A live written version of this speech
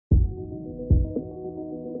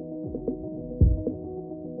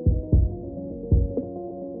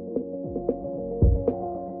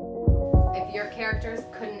your characters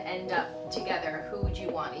couldn't end up together, who would you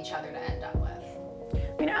want each other to end up with?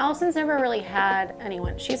 I mean, Allison's never really had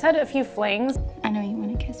anyone. She's had a few flings. I know you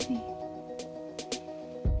want to kiss me.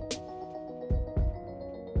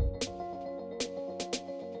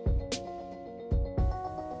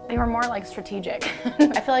 They were more like strategic.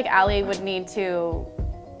 I feel like Allie would need to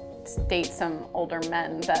date some older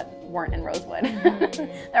men that weren't in Rosewood.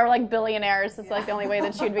 That were like billionaires. It's like the only way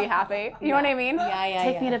that she'd be happy. You know what I mean? Yeah.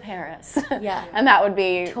 Take me to Paris. Yeah. And that would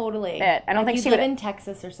be totally it. I don't think you'd she live would in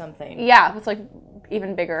Texas or something. Yeah, with like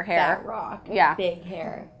even bigger hair. That rock. Yeah. Big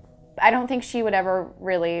hair. I don't think she would ever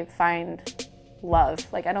really find love.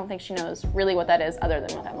 Like, I don't think she knows really what that is other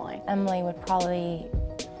than with Emily. Emily would probably,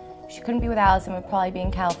 she couldn't be with Allison, would probably be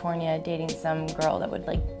in California dating some girl that would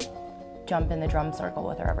like jump in the drum circle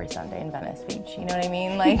with her every Sunday in Venice Beach. You know what I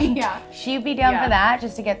mean? Like, Yeah. She'd be down for that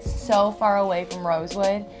just to get so far away from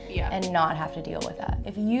Rosewood Yeah. and not have to deal with that.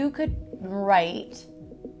 If you could write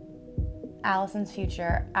Allison's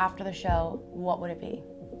future after the show, what would it be?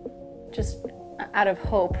 Just out of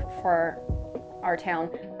hope for our town,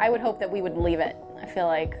 I would hope that we would leave it. I feel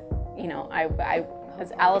like, you know, I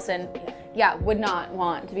as Allison, yeah, would not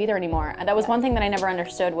want to be there anymore. And that was one thing that I never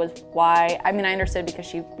understood was why. I mean, I understood because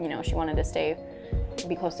she, you know, she wanted to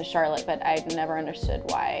be close to Charlotte, but I never understood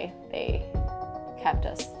why they kept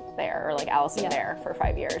us there, or like Allison there for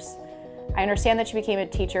 5 years. I understand that she became a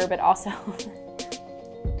teacher, but also,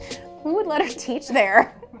 who would let her teach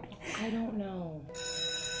there? I don't know.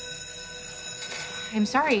 I'm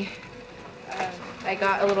sorry. I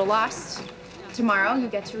got a little lost. Tomorrow you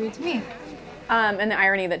get to read to me. And the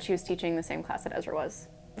irony that she was teaching the same class that Ezra was.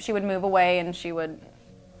 She would move away and she would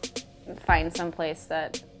find some place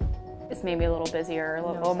that is maybe a little busier, a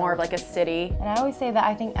little more of like a city. And I always say that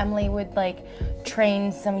I think Emily would like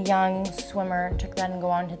train some young swimmer to then go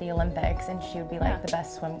on to the Olympics, and she would be like the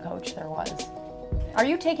best swim coach there was. Are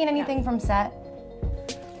you taking anything from set?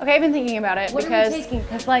 Okay, I've been thinking about it What are you taking?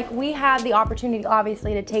 Because like we had the opportunity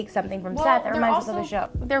obviously to take something from set that reminds us of the show.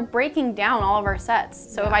 They're breaking down all of our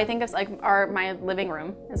sets. So if I think of like my living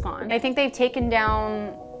room is gone. I think they've taken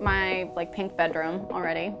down my like pink bedroom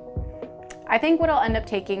already. I think what I'll end up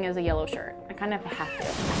taking is a yellow shirt. I kind of have to.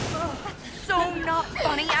 Oh, that's so not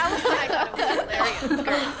funny, Allison. I thought it was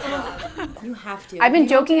hilarious. You have to. I've been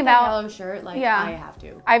joking about yellow shirt. Like I have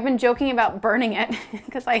to. I've been joking about burning it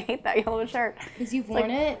because I hate that yellow shirt. Because you've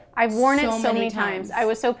worn it. I've worn it so many times. I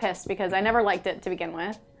was so pissed because I never liked it to begin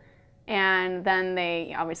with, and then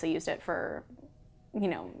they obviously used it for, you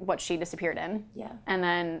know, what she disappeared in. Yeah. And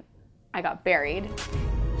then I got buried.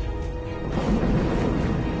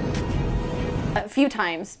 A few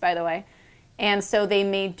times, by the way. And so they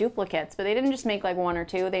made duplicates, but they didn't just make like 1 or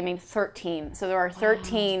 2, they made 13. So there are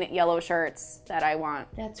 13 yellow shirts that I want.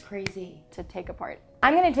 That's crazy. To take apart.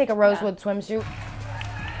 I'm gonna take a Rosewood swimsuit.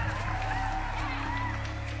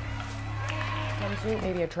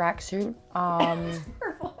 Maybe a tracksuit.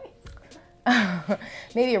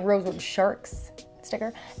 Maybe a Rosewood Sharks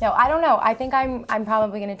sticker. No, I don't know. I think I'm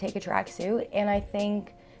probably gonna take a tracksuit, and I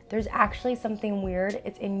think there's actually something weird.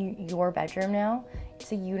 It's in your bedroom now.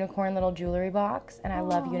 It's a unicorn little jewelry box, and I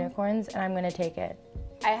love unicorns, and I'm gonna take it.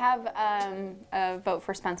 I have a vote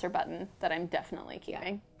for Spencer button that I'm definitely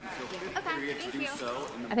keeping. Okay, thank you.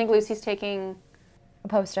 I think Lucy's taking A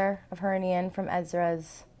poster of her and Ian from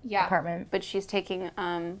Ezra's apartment. But she's taking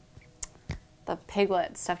the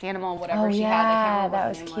piglet, stuffed animal, whatever Oh she yeah, had. that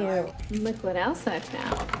was cute. Look what else I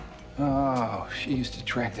found. Oh, she used to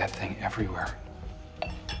drag that thing everywhere.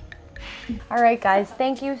 All right, guys,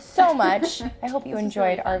 thank you so much. I hope you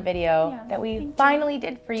enjoyed our video that we finally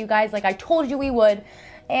did for you guys like I told you we would.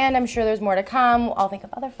 And I'm sure there's more to come. I'll think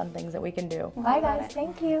of other fun things that we can do. Bye, guys.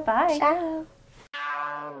 Thank you. Bye. Ciao.